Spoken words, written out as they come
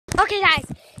Okay, guys,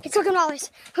 it's looking always.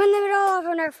 We're in the middle of a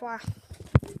Nerf War.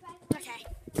 Okay.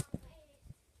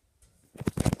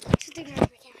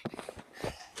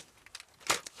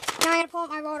 Now I'm gonna pull up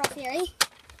my road off here.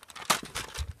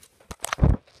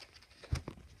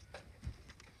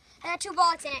 I got 2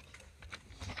 bullets in it.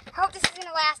 I hope this is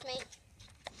gonna last me.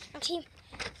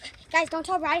 Guys, don't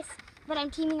tell Bryce, but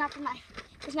I'm teaming up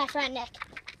with my friend Nick.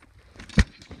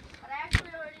 But I actually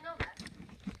already know that.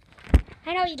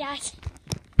 I know he does.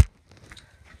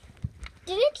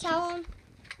 Did you tell him?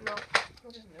 No, I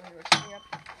just knew we were teaming up.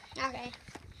 Okay.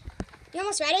 You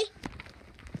almost ready?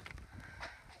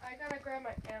 I gotta grab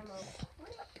my ammo.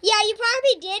 Yeah, you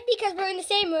probably did because we're in the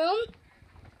same room.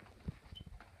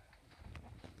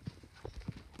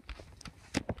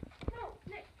 No,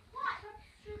 Nick, what? Stop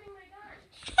shooting my gun.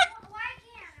 Why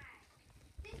can't I?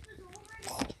 This was over.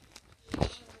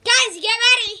 Guys, get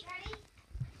ready. Ready?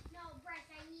 No, Bryce,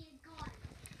 I need a gun.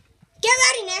 Get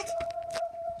ready, Nick.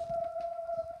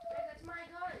 Hey, that's my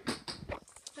gun.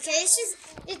 Okay,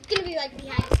 it's gonna be like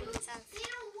behind the scenes stuff. They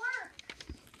don't work.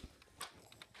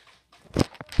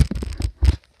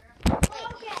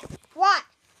 Okay. What?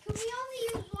 Can we only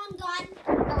use one gun?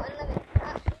 Oh,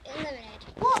 unlimited.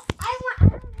 Well, I don't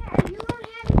have. You don't have any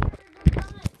other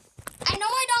guns. I know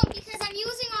I don't because I'm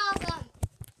using all of them.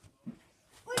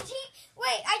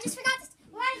 Wait, I just forgot this.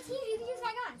 We're on a team. You can use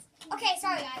my guns. Okay,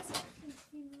 sorry, guys.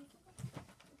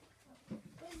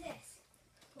 What is this?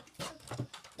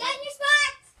 Get in your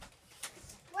spots.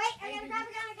 Wait, I gotta grab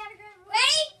a gun.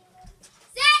 Ready?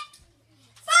 Set.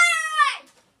 Fire!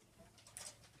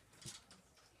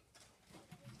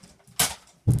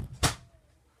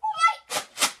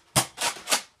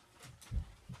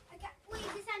 Wait, is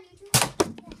this on YouTube?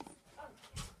 Yes.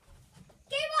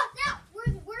 Game off now.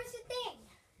 Where's the thing?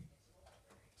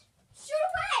 Shoot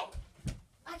away.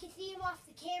 I can see him off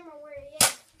the camera where it is.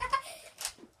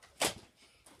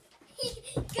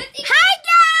 Good thing. Hi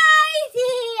guys!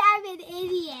 I'm an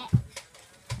idiot.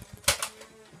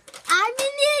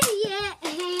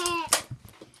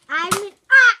 I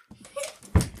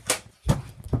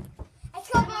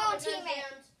killed my own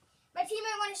teammate. My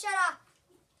teammate wanted to shut up.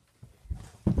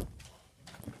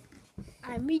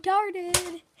 I'm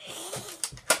retarded.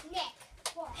 Nick.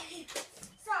 What?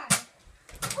 Sorry.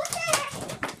 What the heck?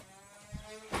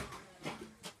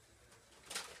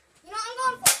 You know what I'm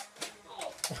going for?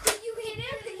 You hit him.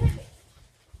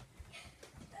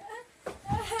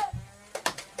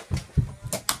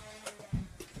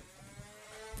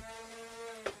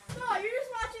 No, you're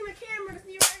just watching the camera to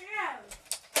see where I am.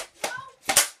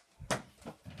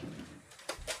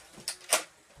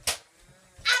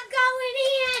 I'm going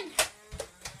in.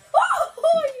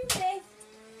 Oh, you missed.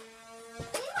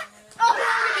 Oh,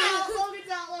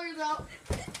 Logan's out.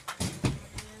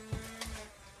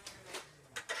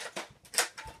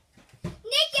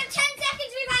 Nick, you have 10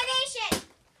 seconds revivation.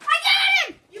 I got him.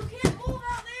 You can't move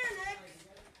out there, Nick.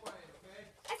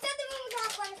 I said the room was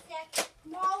off by mistake.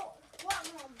 No, what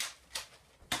room?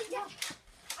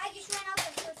 I just ran out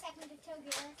there for a second to kill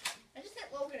you. I just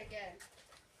hit Logan again.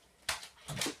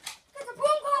 Cause the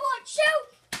boom call won't shoot.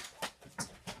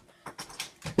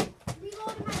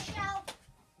 Reloading my shell.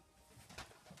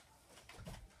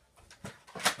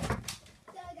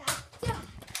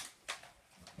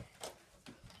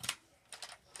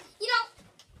 You know,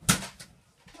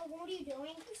 What are you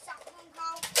doing? you stop the boom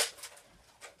call.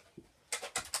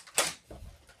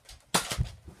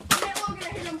 Hit Logan, I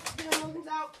hit him. Logan's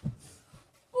out.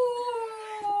 Ooh.